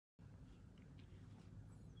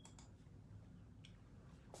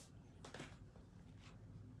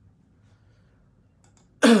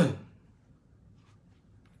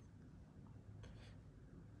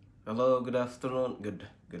Hello, good afternoon,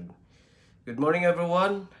 good morning,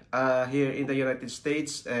 everyone. Here in the United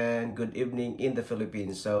States, and good evening in the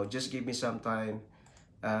Philippines. So just give me some time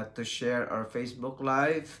to share our Facebook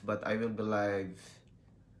Live, but I will be live.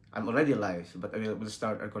 I'm already live, but I will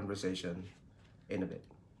start our conversation in a bit.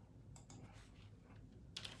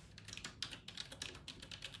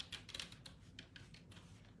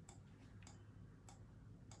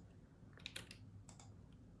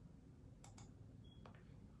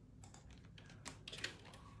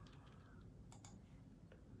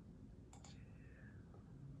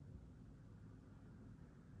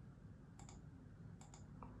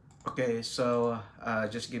 Okay, so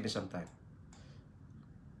just give me some time.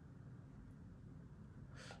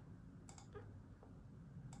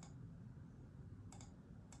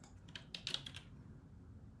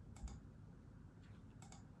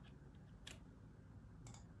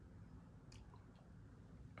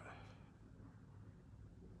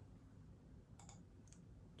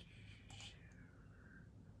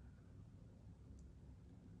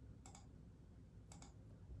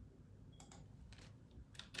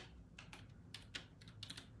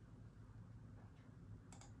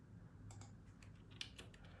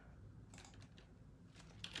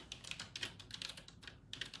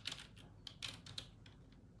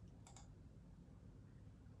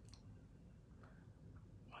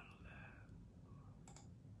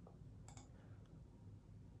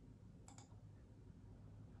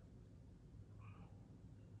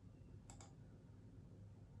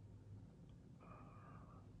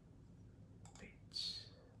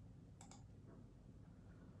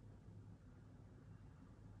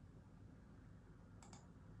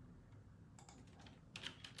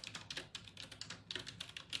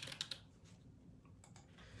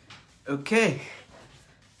 Okay.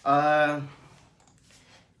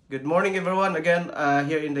 Good morning, everyone. Again,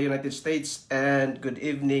 here in the United States, and good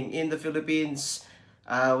evening in the Philippines.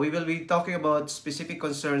 We will be talking about specific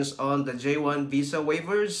concerns on the J1 visa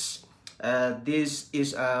waivers. This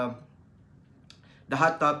is the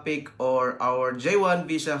hot topic, or our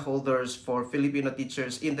J1 visa holders for Filipino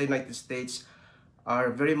teachers in the United States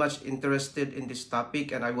are very much interested in this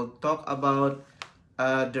topic, and I will talk about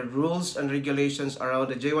the rules and regulations around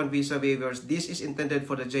the J1 visa waivers. This is intended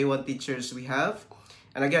for the J1 teachers we have.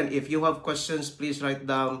 And again, if you have questions, please write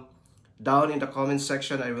down in the comment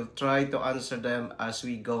section. I will try to answer them as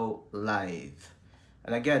we go live.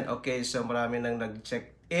 And again, okay, so marami nang nag-check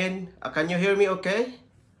in. Can you hear me okay?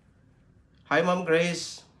 Hi, Ma'am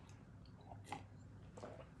Grace.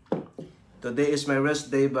 Today is my rest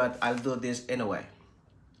day, but I'll do this anyway.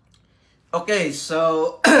 Okay,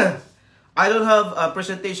 so I don't have a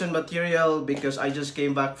presentation material because I just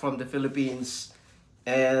came back from the Philippines,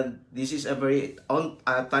 and this is a very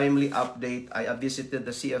timely update. I visited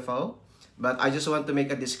the CFO, but I just want to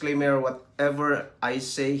make a disclaimer. Whatever I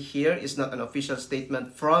say here is not an official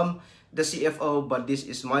statement from the CFO, but this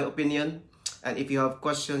is my opinion. And if you have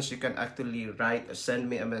questions, you can actually write or send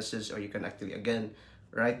me a message, or you can actually, again,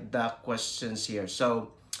 write the questions here.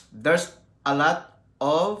 So there's a lot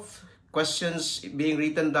of questions being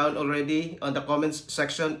written down already on the comments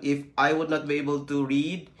section. If I would not be able to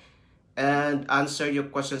read and answer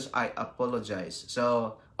your questions, I apologize.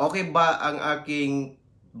 So, okay ba ang aking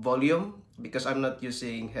volume? Because I'm not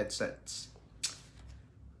using headsets.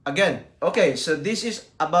 Again, okay, so this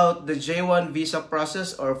is about the J1 visa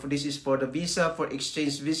process, or this is for the visa for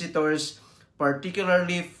exchange visitors,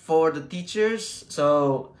 particularly for the teachers.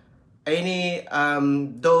 So,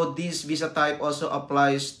 though this visa type also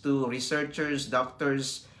applies to researchers,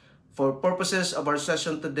 doctors, for purposes of our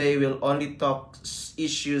session today, we'll only talk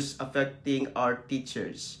issues affecting our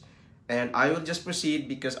teachers. And I will just proceed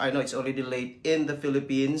because I know it's already late in the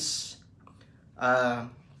Philippines.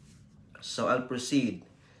 So I'll proceed.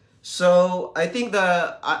 So I think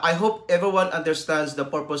I hope everyone understands the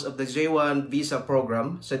purpose of the J1 visa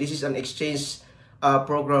program. So this is an exchange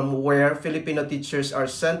program where Filipino teachers are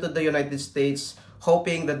sent to the United States,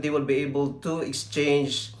 hoping that they will be able to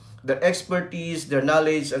exchange their expertise, their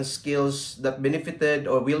knowledge, and skills that benefited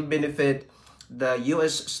or will benefit the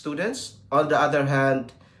US students. On the other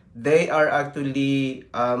hand, they are actually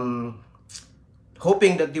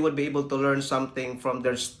hoping that they will be able to learn something from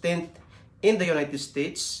their stint in the United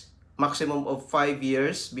States, maximum of 5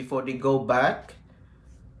 years, before they go back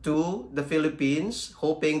to the Philippines,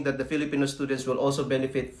 hoping that the Filipino students will also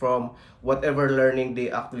benefit from whatever learning they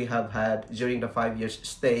actually have had during the 5 years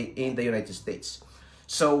stay in the United States.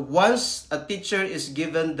 So once a teacher is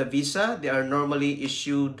given the visa, they are normally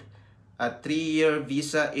issued a 3-year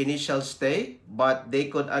visa initial stay, but they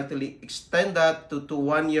could actually extend that to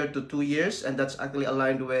 1 year to 2 years, and that's actually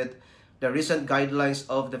aligned with the recent guidelines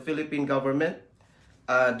of the Philippine government.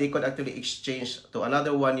 They could actually exchange to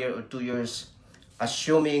another 1 year or 2 years,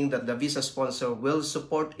 assuming that the visa sponsor will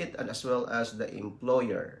support it and as well as the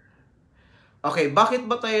employer. Okay, bakit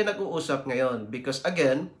ba tayo nag-uusap ngayon? Because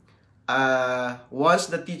again,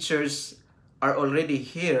 once the teachers are already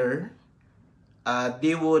here,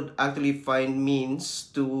 they would actually find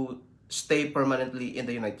means to stay permanently in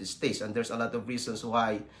the United States. And there's a lot of reasons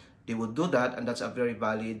why they would do that, and that's a very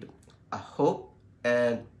valid hope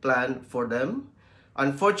and plan for them.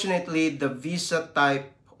 Unfortunately, the visa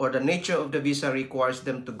type or the nature of the visa requires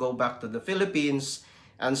them to go back to the Philippines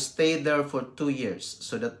and stay there for 2 years.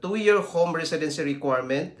 So the 2-year home residency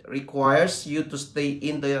requirement requires you to stay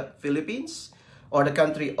in the Philippines or the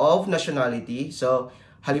country of nationality. So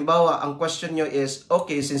halimbawa, ang question nyo is,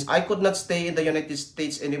 okay, since I could not stay in the United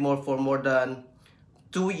States anymore for more than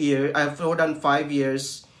 5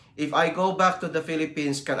 years, if I go back to the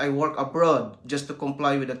Philippines, can I work abroad just to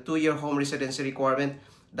comply with the 2-year home residency requirement?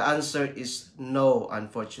 The answer is no,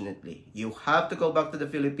 unfortunately. You have to go back to the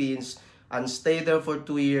Philippines and stay there for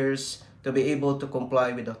 2 years to be able to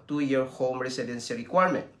comply with the 2-year home residency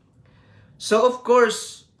requirement. So of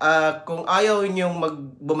course, kung ayaw ninyong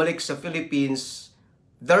bumalik sa Philippines,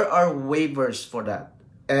 there are waivers for that.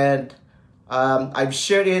 And I've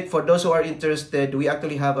shared it for those who are interested. We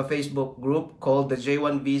actually have a Facebook group called the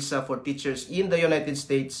J1 Visa for Teachers in the United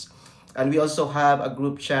States. And we also have a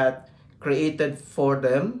group chat created for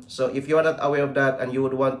them. So if you are not aware of that and you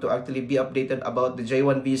would want to actually be updated about the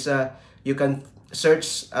J1 Visa, you can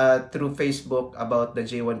search through Facebook about the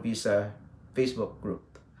J1 Visa Facebook group.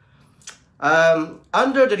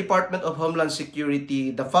 Under the Department of Homeland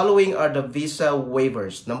Security, the following are the visa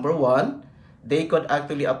waivers. Number 1, they could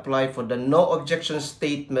actually apply for the no objection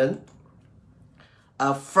statement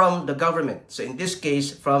from the government. So in this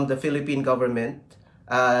case, from the Philippine government,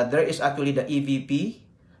 there is actually the EVP,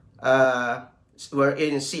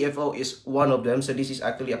 wherein CFO is one of them. So this is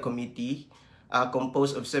actually a committee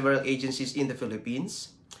composed of several agencies in the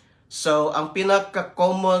Philippines. So, ang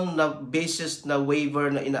pinaka-common na basis na waiver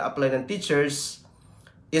na ina-apply ng teachers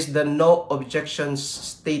is the no objections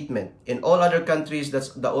statement. In all other countries,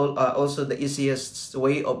 that's also the easiest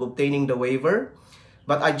way of obtaining the waiver.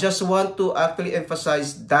 But I just want to actually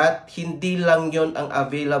emphasize that hindi lang yon ang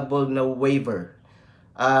available na waiver.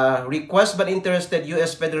 Request but interested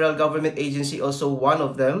U.S. federal government agency also one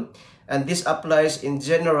of them. And this applies in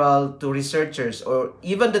general to researchers or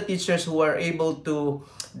even the teachers who are able to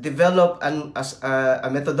develop a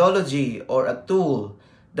methodology or a tool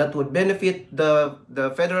that would benefit the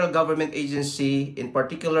federal government agency, in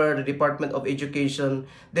particular the Department of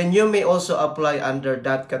Education. Then you may also apply under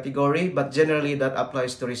that category, but generally that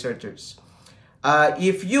applies to researchers.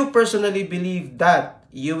 If you personally believe that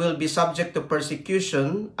you will be subject to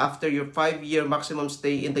persecution after your 5-year maximum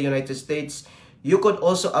stay in the United States, you could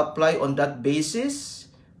also apply on that basis,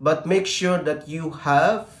 but make sure that you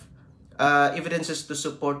have evidences to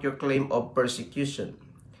support your claim of persecution.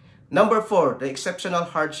 Number 4, the exceptional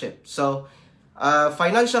hardship. So,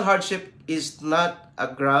 financial hardship is not a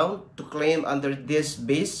ground to claim under this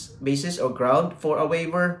basis or ground for a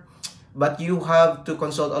waiver, but you have to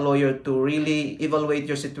consult a lawyer to really evaluate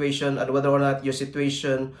your situation and whether or not your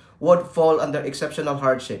situation would fall under exceptional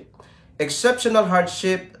hardship. Exceptional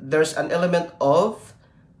hardship, there's an element of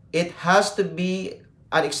it has to be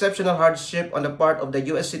an exceptional hardship on the part of the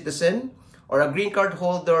U.S. citizen or a green card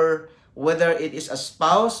holder, whether it is a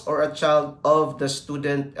spouse or a child of the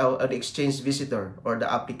student or the exchange visitor or the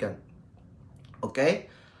applicant. Okay?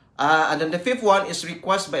 And then the 5th one is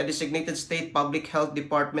request by a designated state public health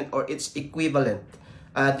department or its equivalent.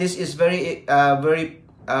 This is very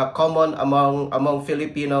common among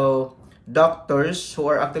Filipino doctors who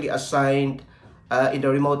are actually assigned in the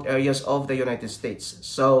remote areas of the United States.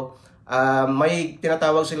 So, may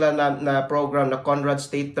tinatawag sila na program na Conrad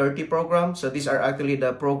State 30 program. So, these are actually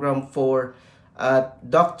the program for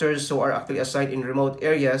doctors who are actually assigned in remote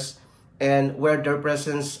areas and where their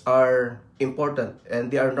presence are important.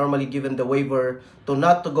 And they are normally given the waiver to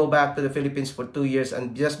not to go back to the Philippines for 2 years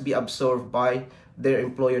and just be absorbed by their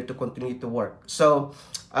employer to continue to work. So,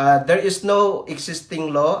 there is no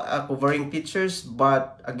existing law covering teachers,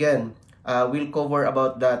 but again, we'll cover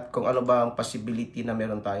about that kung ano ba ang possibility na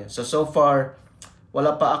meron tayo. So far,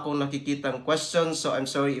 wala pa akong nakikitang questions, so I'm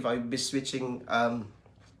sorry if I'll be switching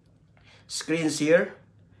screens here.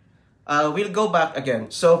 We'll go back again.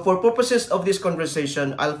 So for purposes of this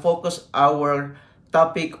conversation, I'll focus our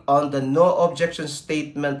topic on the no objection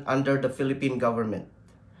statement under the Philippine government.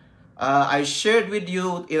 I shared with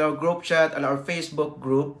you in our group chat and our Facebook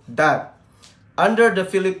group that under the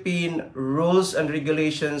Philippine rules and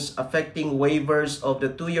regulations affecting waivers of the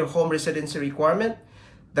 2-year home residency requirement,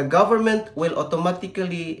 the government will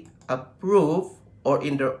automatically approve or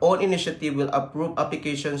in their own initiative will approve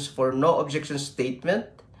applications for no objection statement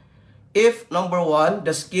if, number one,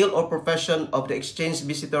 the skill or profession of the exchange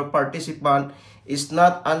visitor participant is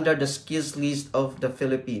not under the skills list of the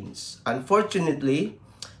Philippines. Unfortunately,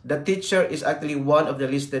 the teacher is actually one of the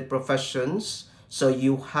listed professions, so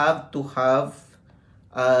you have to have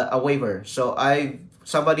a waiver. So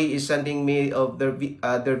somebody is sending me of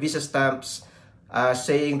their visa stamps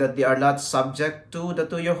saying that they are not subject to the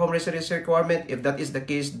 2-year home residency requirement. If that is the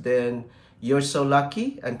case, then you're so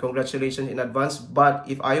lucky and congratulations in advance. But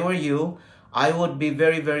if I were you, I would be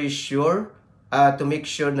very, very sure to make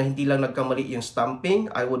sure na hindi lang nagkamali yung stamping.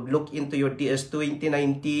 I would look into your DS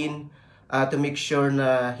 2019 to make sure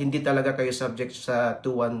na hindi talaga kayo subject sa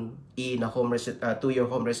 21E na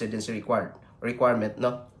 2-year home residency requirement,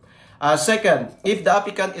 no? Second, if the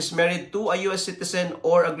applicant is married to a US citizen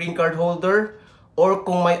or a green card holder, or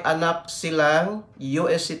kung may anak silang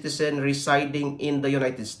US citizen residing in the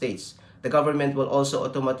United States, the government will also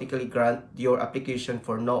automatically grant your application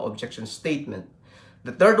for no objection statement.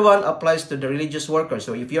 The third one applies to the religious workers.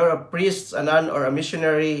 So if you're a priest, a nun, or a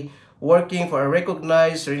missionary working for a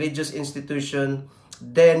recognized religious institution,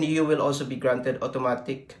 then you will also be granted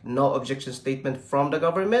automatic no objection statement from the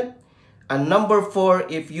government. And number 4,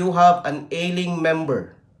 if you have an ailing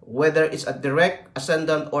member, whether it's a direct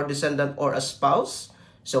ascendant or descendant or a spouse,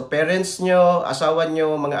 so parents nyo, asawa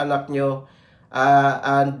nyo, mga anak nyo,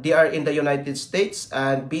 and they are in the United States,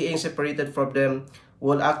 and being separated from them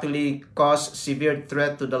will actually cause severe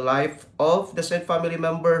threat to the life of the said family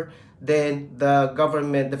member, then the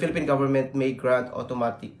Philippine government may grant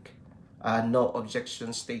automatic no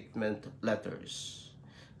objection statement letters.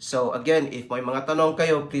 So again, if may mga tanong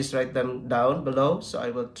kayo, please write them down below, so I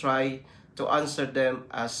will try to answer them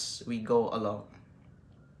as we go along.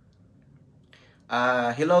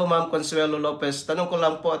 Hello, Ma'am Consuelo Lopez. Tanong ko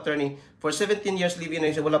lang po, attorney, for 17 years living in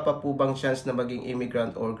Asia, wala pa po bang chance na maging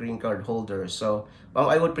immigrant or green card holder? So, Ma'am,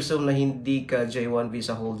 I would presume na hindi ka J1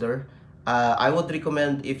 visa holder. I would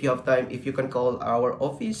recommend, if you have time, if you can call our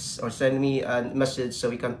office or send me a message so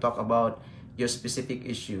we can talk about your specific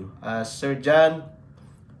issue. Sir John,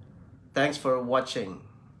 thanks for watching.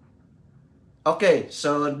 Okay,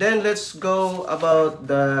 so then let's go about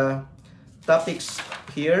the topics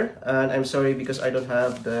here, and I'm sorry because I don't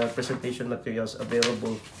have the presentation materials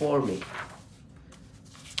available for me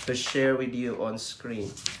to share with you on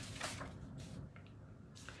screen.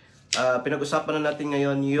 Pinag-usapan na natin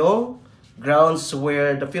ngayon yung grounds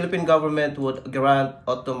where the Philippine government would grant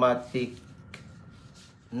automatic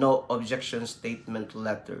no objection statement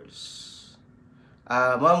letters.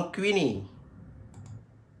 Ma'am Queenie,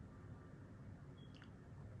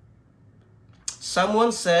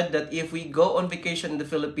 someone said that if we go on vacation in the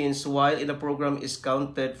Philippines while in the program is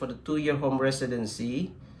counted for the 2-year home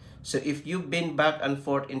residency, so if you've been back and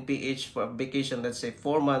forth in PH for a vacation, let's say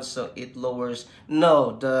 4 months, so it lowers.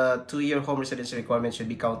 No, the 2-year home residency requirement should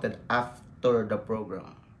be counted after the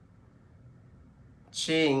program.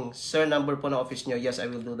 Ching, sir, number po na office nyo. Yes, I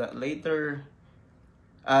will do that later.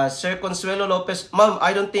 Sir Consuelo Lopez, ma'am,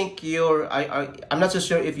 I don't think I'm not so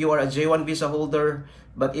sure if you are a J1 visa holder,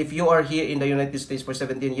 but if you are here in the United States for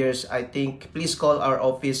 17 years, I think please call our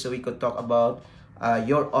office so we could talk about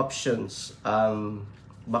your options.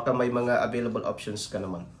 Baka may mga available options ka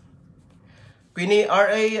naman. Queenie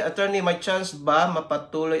RA, attorney, may chance ba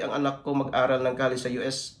mapatuloy ang anak ko mag-aral ng college sa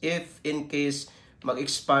US if in case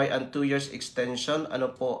mag-expire ang 2 years extension?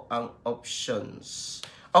 Ano po ang options?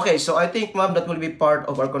 Okay, so I think, ma'am, that will be part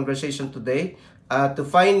of our conversation today. To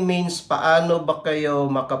find means paano ba kayo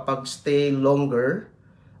makapag-stay longer,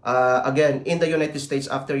 again, in the United States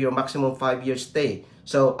after your maximum 5-year stay.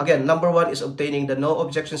 So, again, number 1 is obtaining the no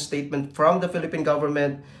objection statement from the Philippine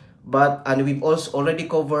government. And we've also already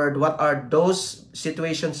covered what are those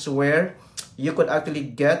situations where you could actually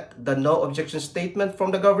get the no objection statement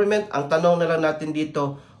from the government. Ang tanong na lang natin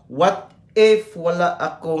dito, what if wala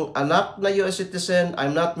akong anak na US citizen,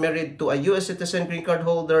 I'm not married to a US citizen green card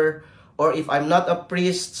holder, or if I'm not a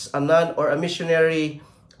priest, a nun, or a missionary,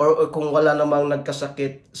 or kung wala namang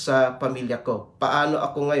nagkasakit sa pamilya ko, paano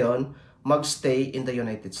ako ngayon magstay in the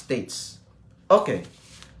United States? Okay,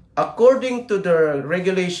 according to the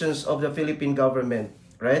regulations of the Philippine government,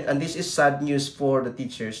 right, and this is sad news for the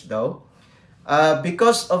teachers though,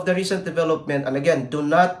 because of the recent development, and again, do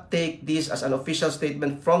not take this as an official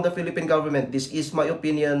statement from the Philippine government. This is my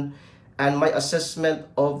opinion, and my assessment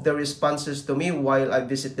of the responses to me while I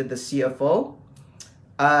visited the CFO,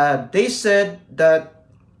 they said that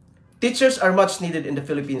teachers are much needed in the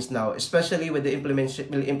Philippines now, especially with the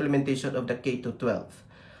implementation of the K-12.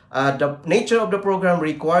 The nature of the program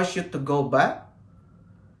requires you to go back.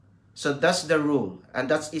 So that's the rule, and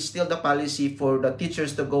that is still the policy for the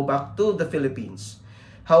teachers to go back to the Philippines.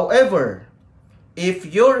 However, if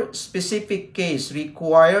your specific case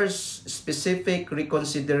requires specific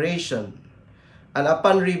reconsideration, and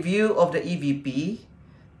upon review of the EVP,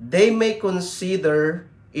 they may consider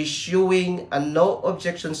issuing a no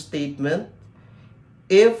objection statement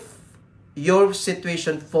if your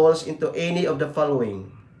situation falls into any of the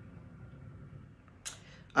following.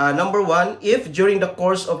 Number one, if during the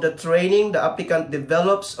course of the training, the applicant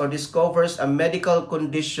develops or discovers a medical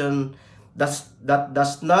condition that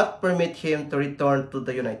does not permit him to return to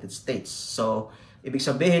the United States. So, ibig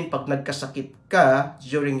sabihin, pag nagkasakit ka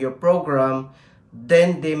during your program,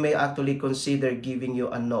 then they may actually consider giving you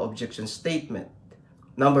a no objection statement.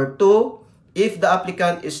 Number two, if the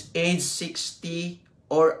applicant is age 60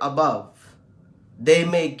 or above, they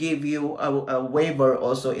may give you a waiver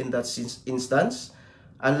also in that instance.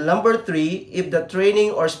 And number three, if the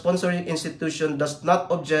training or sponsoring institution does not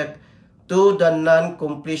object to the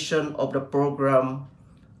non-completion of the program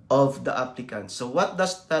of the applicant. So what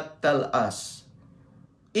does that tell us?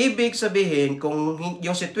 Ibig sabihin, kung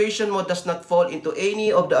yung situation mo does not fall into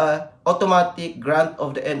any of the automatic grant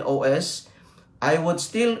of the NOS, I would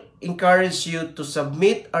still encourage you to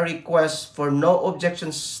submit a request for no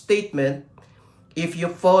objection statement if you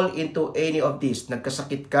fall into any of these.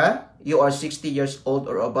 Nagkasakit ka, you are 60 years old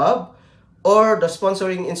or above, or the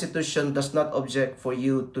sponsoring institution does not object for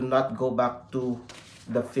you to not go back to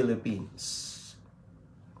the Philippines.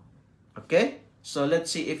 Okay? So let's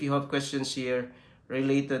see if you have questions here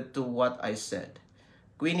related to what I said.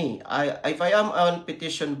 Queenie, if I am on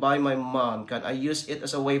petition by my mom, can I use it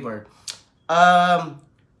as a waiver? Ma'am,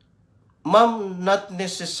 not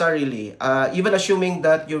necessarily. Even assuming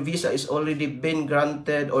that your visa is already been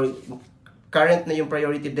granted or current na yung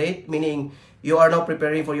priority date, meaning you are now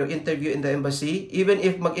preparing for your interview in the embassy, even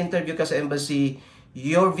if mag-interview ka sa embassy,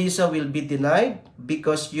 your visa will be denied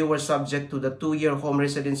because you were subject to the 2-year home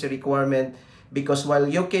residency requirement, because while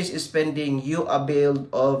your case is pending, you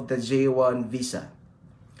availed of the J1 visa.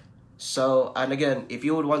 So, and again, if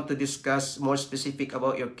you would want to discuss more specific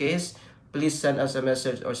about your case, please send us a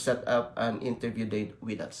message or set up an interview date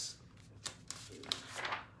with us.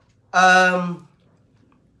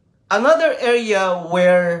 Another area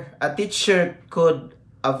where a teacher could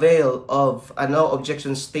avail of a no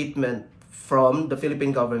objection statement from the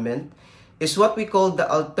Philippine government is what we call the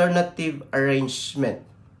alternative arrangement.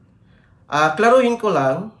 Klaruhin ko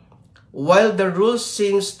lang, while the rule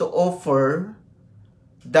seems to offer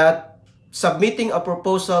that submitting a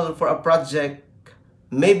proposal for a project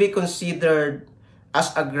may be considered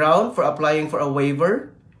as a ground for applying for a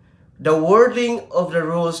waiver, the wording of the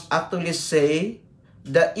rules actually say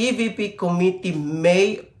the EVP committee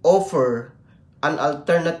may offer an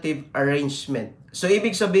alternative arrangement. So,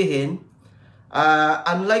 ibig sabihin,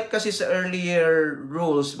 unlike kasi sa earlier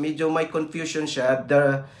rules, medyo may confusion siya.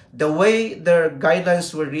 The way their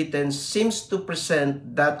guidelines were written seems to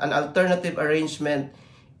present that an alternative arrangement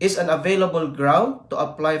is an available ground to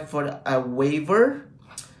apply for a waiver.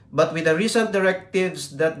 But with the recent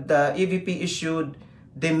directives that the EVP issued,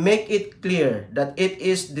 they make it clear that it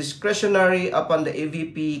is discretionary upon the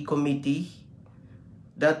EVP committee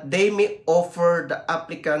that they may offer the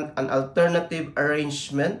applicant an alternative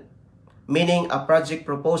arrangement, meaning a project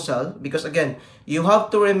proposal. Because again, you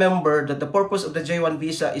have to remember that the purpose of the J1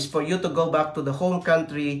 visa is for you to go back to the home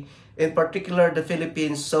country, in particular the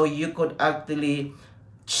Philippines, so you could actually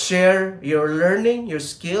share your learning, your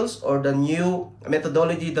skills, or the new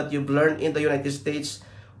methodology that you've learned in the United States,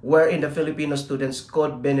 wherein the Filipino students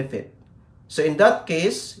could benefit. So in that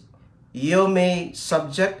case, you may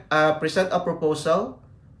present a proposal,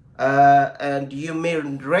 and you may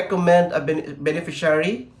recommend a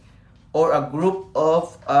beneficiary or a group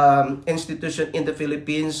of institution in the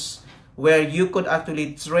Philippines where you could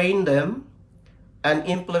actually train them and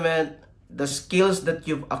implement the skills that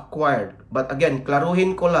you've acquired. But again,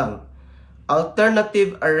 klaruhin ko lang,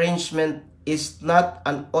 alternative arrangement is not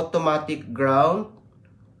an automatic ground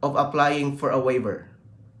of applying for a waiver.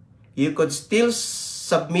 You could still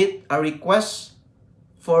submit a request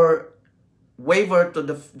for waiver to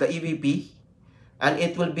the EVP, and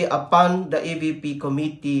it will be upon the EVP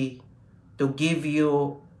committee to give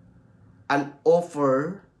you an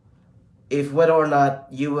offer if whether or not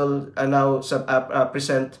you will now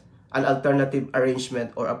present an alternative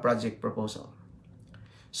arrangement or a project proposal.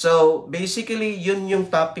 So, basically, yun yung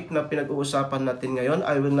topic na pinag-uusapan natin ngayon.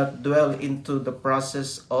 I will not dwell into the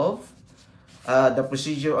process of the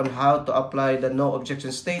procedure on how to apply the no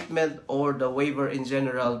objection statement or the waiver in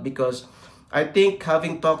general, because I think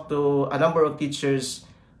having talked to a number of teachers,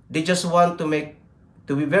 they just want to be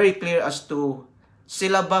very clear as to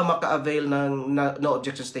sila ba maka-avail ng no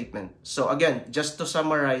objection statement. So again, just to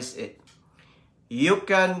summarize it, you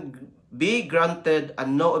can be granted a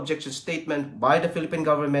no objection statement by the Philippine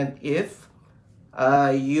government if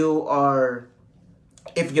your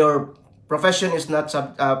profession is not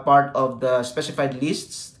part of the specified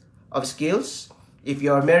lists of skills, if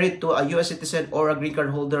you are married to a U.S. citizen or a green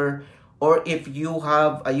card holder, or if you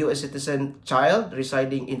have a U.S. citizen child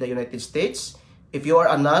residing in the United States, if you are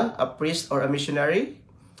a nun, a priest, or a missionary,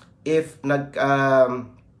 if the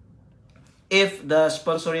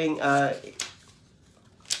sponsoring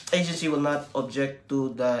agency will not object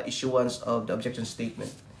to the issuance of the objection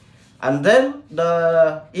statement. And then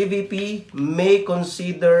the EVP may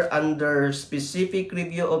consider under specific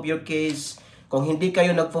review of your case kung hindi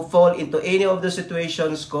kayo nagfo-fall into any of the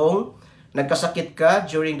situations, kung nagkasakit ka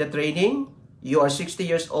during the training, you are 60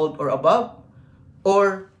 years old or above,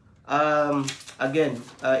 or again,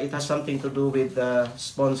 it has something to do with the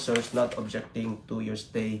sponsors not objecting to your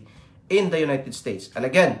stay in the United States. And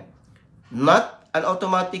again, not an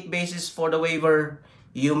automatic basis for the waiver.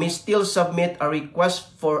 You may still submit a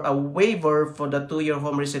request for a waiver for the 2-year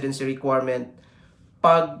home residency requirement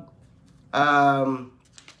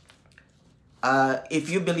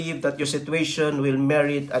if you believe that your situation will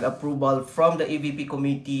merit an approval from the EVP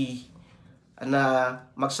committee na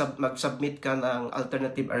mag-submit ka ng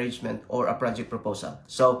alternative arrangement or a project proposal.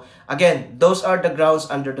 So, again, those are the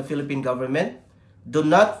grounds under the Philippine government. Do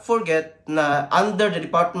not forget na under the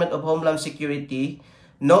Department of Homeland Security,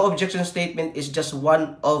 no objection statement is just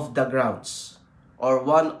one of the grounds or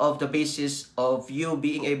one of the basis of you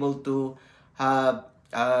being able to have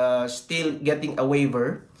still getting a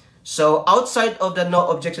waiver. So, outside of the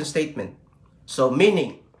no objection statement, so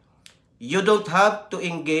meaning, you don't have to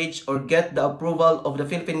engage or get the approval of the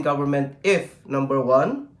Philippine government if, number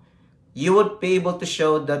one, you would be able to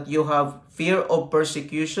show that you have fear of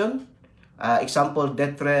persecution, example,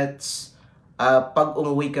 death threats, pag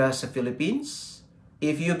umuwi ka sa Philippines,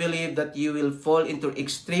 if you believe that you will fall into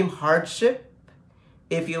extreme hardship,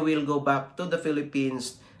 if you will go back to the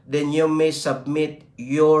Philippines, then you may submit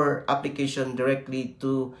your application directly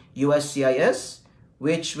to USCIS,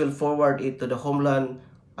 which will forward it to the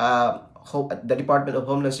the Department of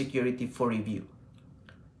Homeland Security for review.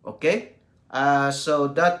 Okay? So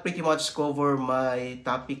that pretty much cover my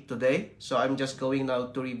topic today. So I'm just going now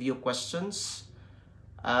to review questions.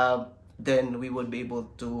 Then we will be able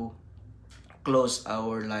to close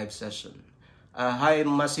our live session. Hi,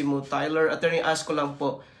 Massimo Tyler. Attorney, ask ko lang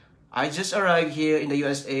po. I just arrived here in the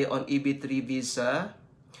USA on EB3 visa.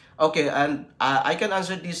 Okay, and I can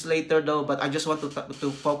answer this later though, but I just want to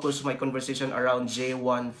focus my conversation around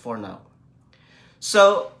J1 for now.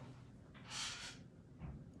 So,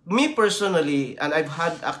 me personally, and I've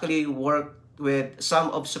had actually worked with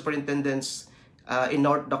some of superintendents in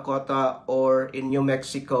North Dakota or in New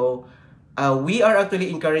Mexico, we are actually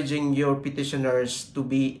encouraging your petitioners to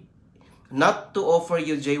be not to offer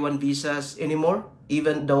you J1 visas anymore,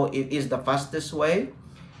 even though it is the fastest way.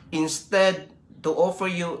 Instead, to offer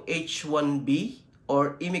you H1B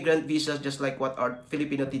or immigrant visas, just like what our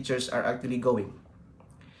Filipino teachers are actually going.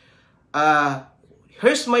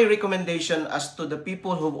 Here's my recommendation as to the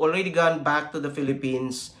people who've already gone back to the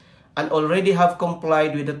Philippines and already have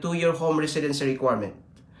complied with the 2-year home residency requirement.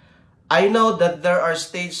 I know that there are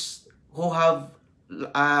states who have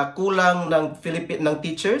kulang ng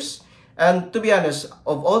teachers. And to be honest,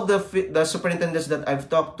 of all the superintendents that I've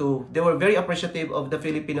talked to, they were very appreciative of the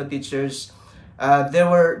Filipino teachers.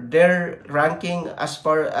 Their ranking as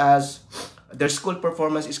far as their school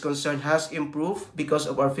performance is concerned has improved because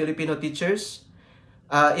of our Filipino teachers.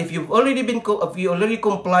 If you already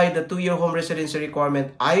complied the 2-year home residency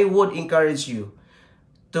requirement, I would encourage you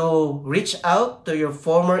to reach out to your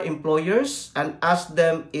former employers and ask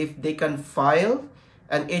them if they can file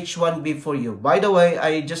an H1B for you. By the way,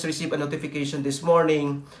 I just received a notification this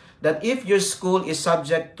morning that if your school is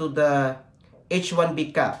subject to the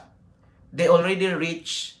H1B cap, they already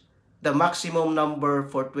reached the maximum number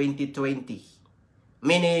for 2020.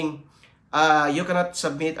 Meaning, you cannot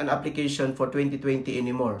submit an application for 2020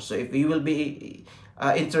 anymore. So if you will be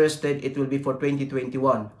interested, it will be for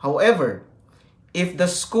 2021. However, if the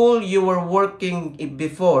school you were working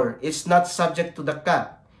before is not subject to the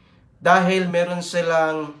cap, dahil meron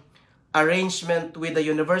silang arrangement with the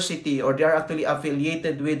university or they are actually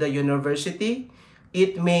affiliated with the university,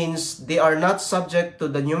 it means they are not subject to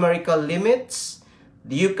the numerical limits.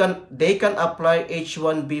 They can apply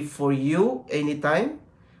H-1B for you anytime.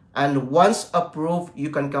 And once approved, you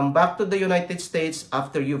can come back to the United States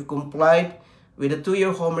after you've complied with the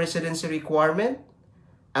 2-year home residency requirement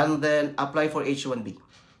and then apply for H-1B.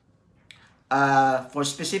 For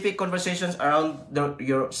specific conversations around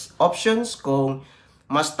your options, kung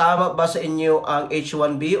mas tama ba sa inyo ang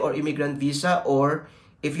H-1B or immigrant visa, or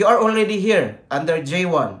if you are already here under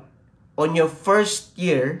J-1 on your first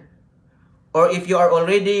year, or if you are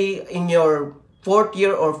already in your 4th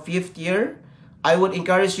year or 5th year, I would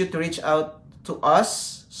encourage you to reach out to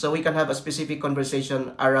us so we can have a specific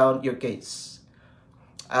conversation around your case.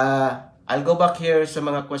 I'll go back here sa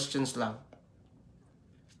mga questions lang.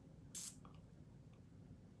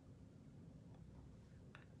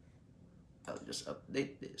 I'll just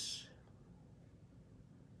update this.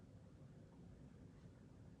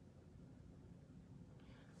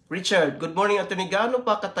 Richard, good morning, Attorney. Gaano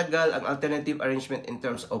pa katagal ang alternative arrangement in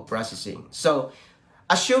terms of processing? So,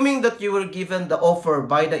 assuming that you were given the offer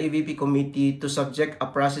by the EVP committee to subject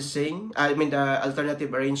a processing, the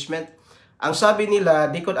alternative arrangement, ang sabi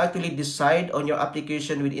nila, they could actually decide on your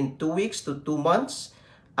application within 2 weeks to 2 months.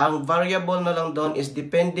 Ang variable na lang doon is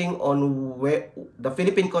depending on where the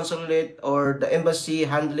Philippine consulate or the embassy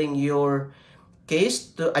handling your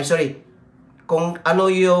case kung ano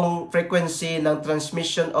yung frequency ng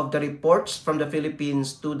transmission of the reports from the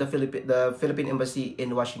Philippines to the Philippine embassy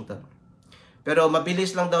in Washington. Pero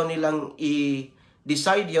mabilis lang daw nilang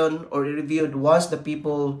i-decide yon or i-reviewed once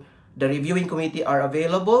the reviewing committee are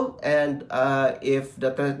available, and if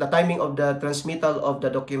the timing of the transmittal of the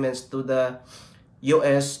documents to the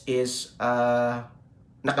US is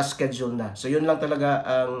nakaschedule na. So yun lang talaga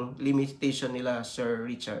ang limitation nila, Sir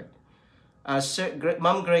Richard.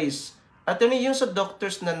 Ma'am Grace, Attorney, yung sa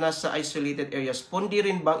doctors na nasa isolated areas, pundi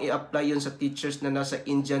rin bang i-apply yun sa teachers na nasa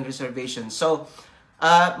Indian reservation? So,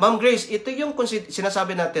 Ma'am Grace, ito yung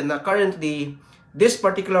sinasabi natin na currently, this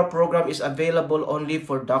particular program is available only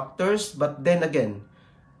for doctors, but then again,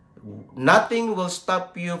 nothing will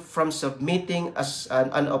stop you from submitting as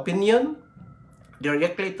an opinion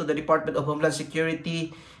directly to the Department of Homeland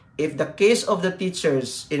Security if the case of the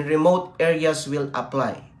teachers in remote areas will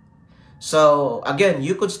apply. So, again,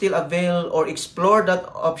 you could still avail or explore that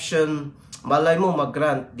option, malay mo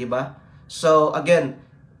mag-grant, di ba? So, again,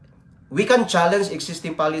 we can challenge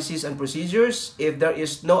existing policies and procedures. If there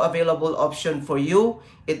is no available option for you,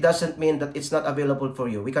 it doesn't mean that it's not available for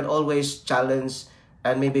you. We can always challenge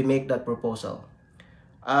and maybe make that proposal.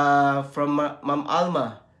 From Ma'am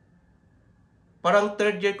Alma, parang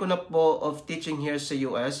 3rd year ko na po of teaching here sa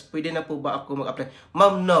US, pwede na po ba ako mag-apply?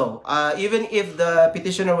 Ma'am, no. Even if the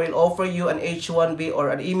petitioner will offer you an H-1B or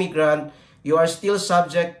an immigrant, you are still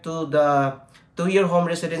subject to the 2-year home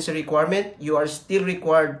residency requirement. You are still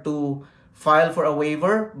required to file for a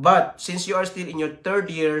waiver. But since you are still in your 3rd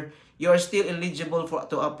year, you are still eligible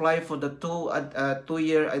to apply for the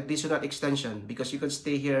 2-year additional extension because you can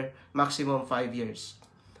stay here maximum 5 years.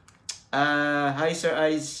 Hi, Sir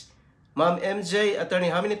Ice. Ma'am MJ,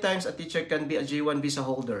 Attorney, how many times a teacher can be a J-1 visa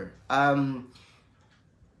holder?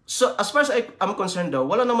 So as far as I'm concerned though,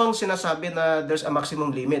 wala namang sinasabi na there's a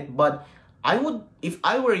maximum limit. But if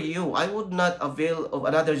I were you, I would not avail of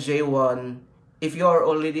another J-1 if you are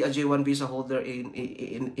already a J-1 visa holder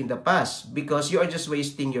in the past, because you are just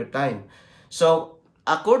wasting your time. So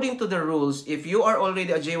according to the rules, if you are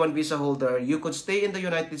already a J-1 visa holder, you could stay in the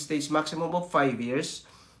United States maximum of 5 years.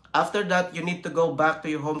 After that, you need to go back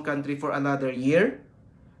to your home country for another year.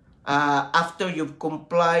 After you've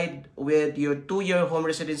complied with your 2-year home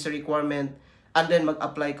residency requirement, and then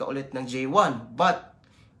mag-apply ka ulit ng J-1. But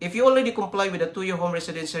if you already comply with the 2-year home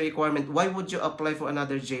residency requirement, why would you apply for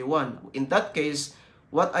another J-1? In that case,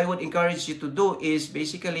 what I would encourage you to do is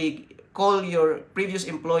basically call your previous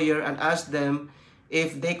employer and ask them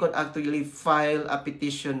if they could actually file a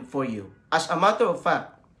petition for you. As a matter of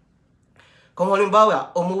fact, kung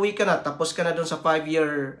halimbawa, umuwi ka na, tapos ka na dun sa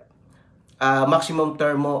 5-year maximum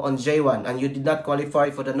term mo on J1 and you did not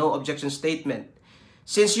qualify for the no objection statement,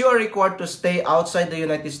 since you are required to stay outside the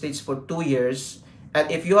United States for 2 years,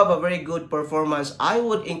 and if you have a very good performance, I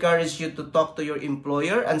would encourage you to talk to your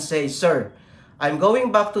employer and say, Sir, I'm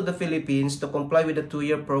going back to the Philippines to comply with the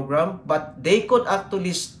 2-year program, but they could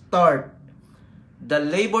actually start the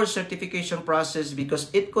labor certification process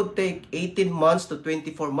because it could take 18 months to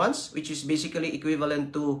 24 months, which is basically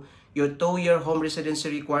equivalent to your 2-year home residency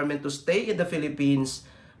requirement to stay in the Philippines.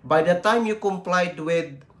 By the time you complied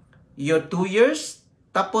with your 2 years,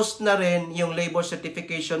 tapos na rin yung labor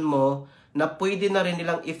certification mo, na pwede na rin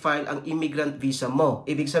nilang i-file ang immigrant visa mo.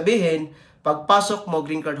 Ibig sabihin, pagpasok mo,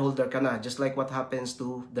 green card holder ka na, just like what happens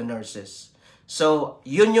to the nurses. So,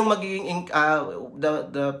 yun yung magiging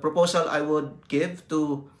the proposal I would give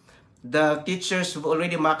to the teachers who've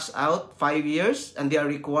already maxed out 5 years and they are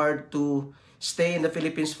required to stay in the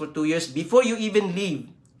Philippines for 2 years. Before you even leave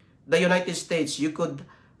the United States, you could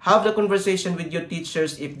have the conversation with your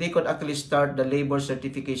teachers if they could actually start the labor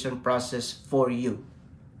certification process for you.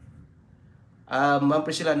 Ma'am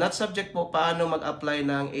Priscilla, not subject po, paano mag-apply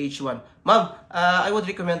ng H1? Ma'am, I would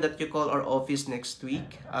recommend that you call our office next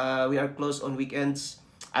week. We are closed on weekends.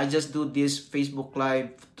 I just do this Facebook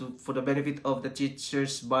Live for the benefit of the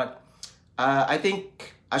teachers, but I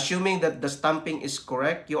think, assuming that the stamping is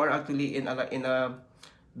correct, you are actually in a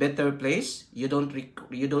better place. You don't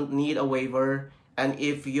need a waiver. And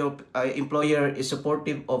if your employer is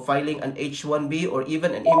supportive of filing an H1B or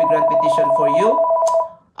even an immigrant petition for you,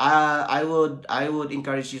 I would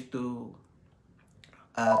encourage you to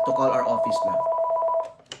call our office now.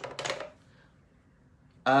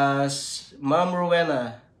 Ma'am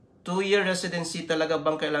Rowena, 2-year residency talaga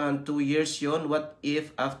bang kailangan 2 years yon? What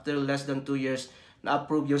if after less than 2 years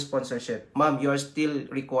na-approve your sponsorship? Ma'am, you are still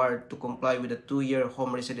required to comply with the 2-year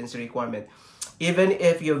home residency requirement. Even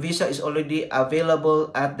if your visa is already available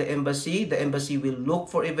at the embassy will look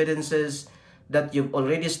for evidences that you've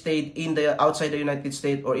already stayed outside the United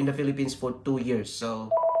States or in the Philippines for 2 years. So,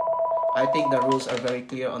 I think the rules are very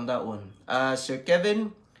clear on that one. Sir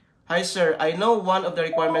Kevin, hi sir, I know one of the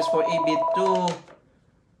requirements for EB2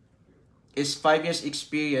 is 5 years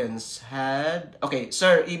experience. Okay,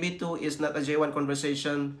 sir, EB2 is not a J1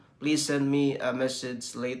 conversation. Please send me a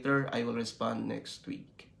message later. I will respond next week.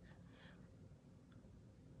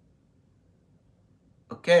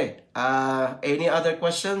 Okay, any other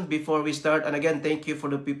questions before we start? And again, thank you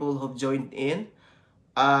for the people who've joined in.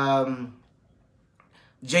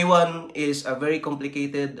 J1 is a very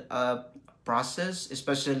complicated process,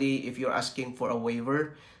 especially if you're asking for a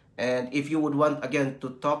waiver. And if you would want, again,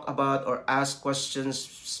 to talk about or ask questions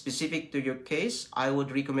specific to your case, I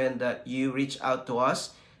would recommend that you reach out to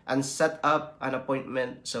us and set up an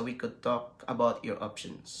appointment so we could talk about your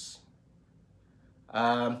options.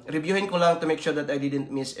 Reviewin ko lang to make sure that I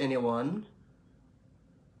didn't miss anyone.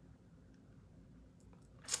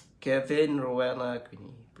 Kevin, Rowena,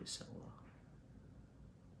 Queenie, Priscilla.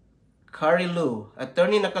 Carrie Lou,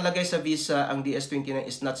 attorney, nakalagay sa visa ang DS-29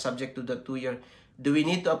 is not subject to the 2-year. Do we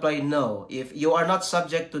need to apply? No. If you are not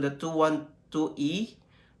subject to the 212E,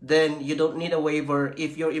 then you don't need a waiver.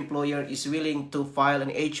 If your employer is willing to file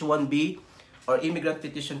an H1B or immigrant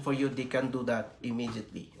petition for you, they can do that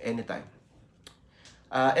immediately, anytime.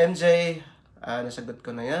 MJ, nasagot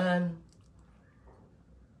ko na yan.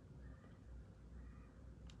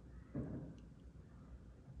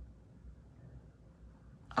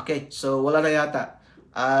 Okay, so wala na yata.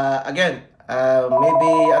 Again,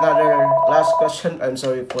 maybe another last question. I'm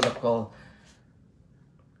sorry for the call.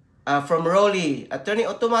 From Rolly, attorney,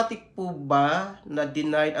 automatic po ba na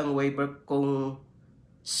denied ang waiver kung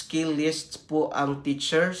skill list po ang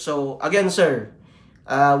teacher? So, again, sir,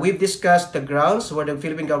 we've discussed the grounds where the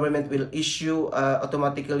Philippine government will issue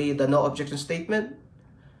automatically the no objection statement.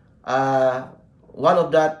 One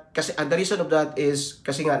of that, kasi the reason of that is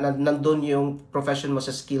kasi nga nandun yung profession mo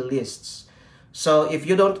sa skill lists. So if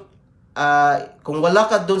you don't, kung wala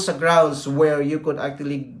ka dun sa grounds where you could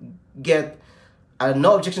actually get a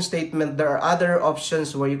no objection statement, there are other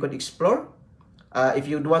options where you could explore. If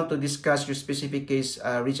you'd want to discuss your specific case,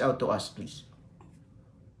 reach out to us, please.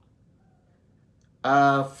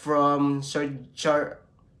 From Sir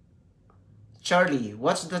Charlie,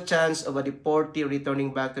 what's the chance of a deportee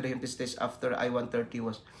returning back to the United States after I-130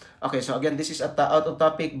 was... Okay, so again, this is out of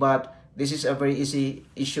topic, but this is a very easy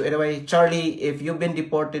issue. Anyway, Charlie, if you've been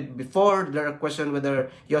deported before, there are questions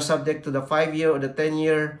whether you're subject to the 5-year or the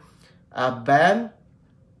 10-year ban.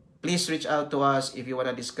 Please reach out to us if you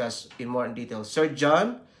want to discuss in more detail. Sir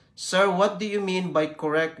John, sir, what do you mean by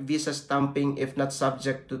correct visa stamping if not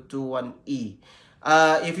subject to 21E?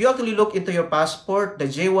 If you actually look into your passport, the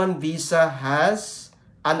J1 visa has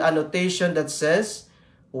an annotation that says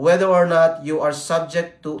whether or not you are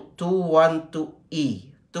subject to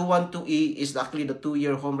 212E. 212E is actually the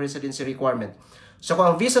 2-year home residency requirement. So kung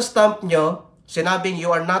ang visa stamp nyo, sinabing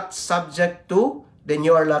you are not subject to, then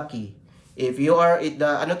you are lucky. If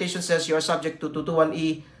the annotation says you are subject to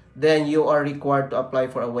 221E, then you are required to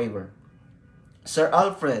apply for a waiver. Sir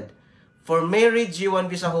Alfred, for married G1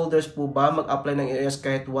 visa holders po ba mag-apply ng ES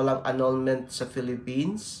kahit walang annulment sa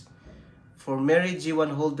Philippines? For married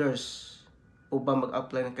G1 holders po ba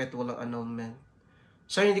mag-apply ng kahit walang annulment?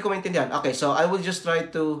 Sir, hindi ko maintindihan. Okay, so I will just try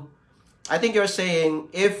to I think you're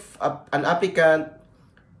saying if an applicant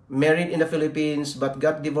married in the Philippines but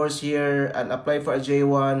got divorced here and applied for a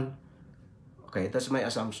J1, okay, that's my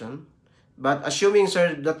assumption. But assuming,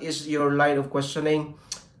 sir, that is your line of questioning,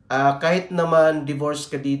 kahit naman divorce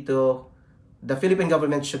ka dito, the Philippine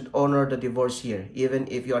government should honor the divorce here, even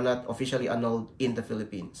if you are not officially annulled in the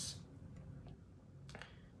Philippines.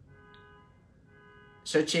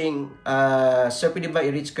 Searching, sir, pwede ba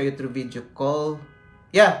i-reach kayo through video call?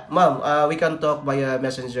 Yeah, ma'am, we can talk via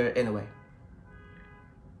messenger anyway.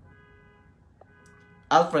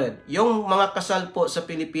 Alfred, yung mga kasal po sa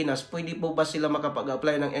Pilipinas, pwede po ba sila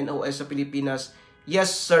makapag-apply ng NOS sa Pilipinas?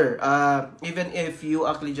 Yes, sir. Even if you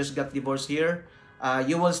actually just got divorced here,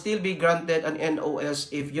 you will still be granted an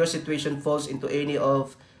NOS if your situation falls into any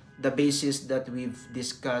of the bases that we've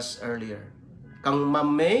discussed earlier. Kang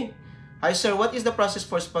Ma'am May, hi sir, what is the process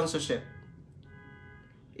for sponsorship?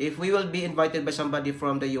 If we will be invited by somebody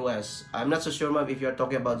from the US, I'm not so sure, ma'am, if you're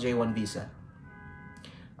talking about J1 visa.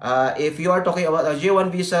 If you are talking about a J1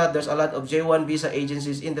 visa, there's a lot of J1 visa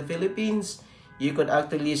agencies in the Philippines. You could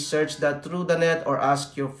actually search that through the net or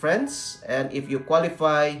ask your friends. And if you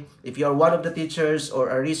qualify, if you're one of the teachers or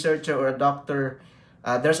a researcher or a doctor,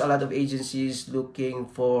 there's a lot of agencies looking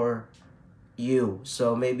for you.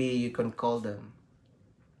 So maybe you can call them.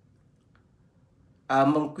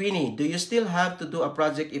 Ma'am Queenie, do you still have to do a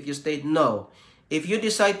project if you stayed? No. If you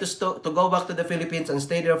decide to go back to the Philippines and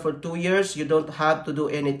stay there for 2 years, you don't have to do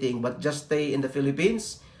anything but just stay in the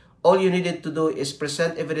Philippines. All you needed to do is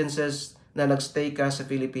present evidences na nagstay ka sa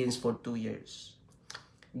Philippines for 2 years.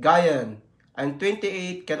 Gayan, I'm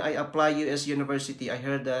 28, can I apply US University? I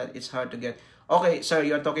heard that it's hard to get. Okay, sir,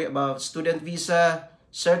 you're talking about student visa.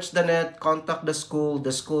 Search the net, contact the school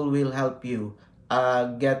will help you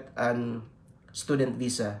get an student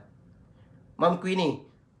visa. Ma'am Queenie,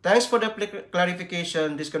 thanks for the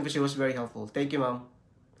clarification. This conversation was very helpful. Thank you, ma'am.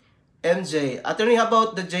 MJ, attorney, how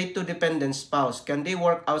about the J2 dependent spouse? Can they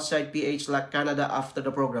work outside PH like Canada after the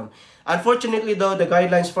program? Unfortunately, though, the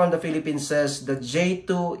guidelines from the Philippines says the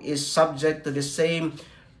J2 is subject to the same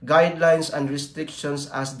guidelines and restrictions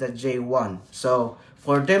as the J1. So,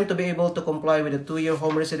 for them to be able to comply with the 2-year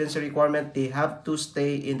home residency requirement, they have to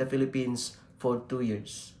stay in the Philippines for 2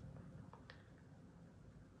 years.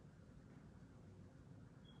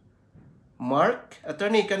 Mark,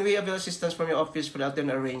 attorney, can we avail assistance from your office for the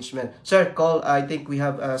alternate arrangement? Sir, call. I think we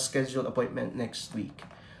have a scheduled appointment next week.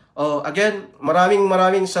 Oh, again, maraming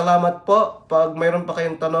salamat po. Pag mayroon pa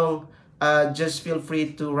kayong tanong, just feel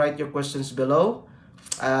free to write your questions below.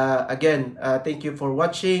 Again, thank you for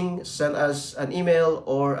watching. Send us an email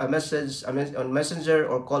or a message on Messenger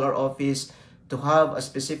or call our office to have a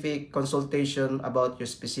specific consultation about your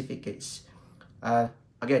specific case.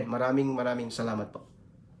 Again, maraming salamat po.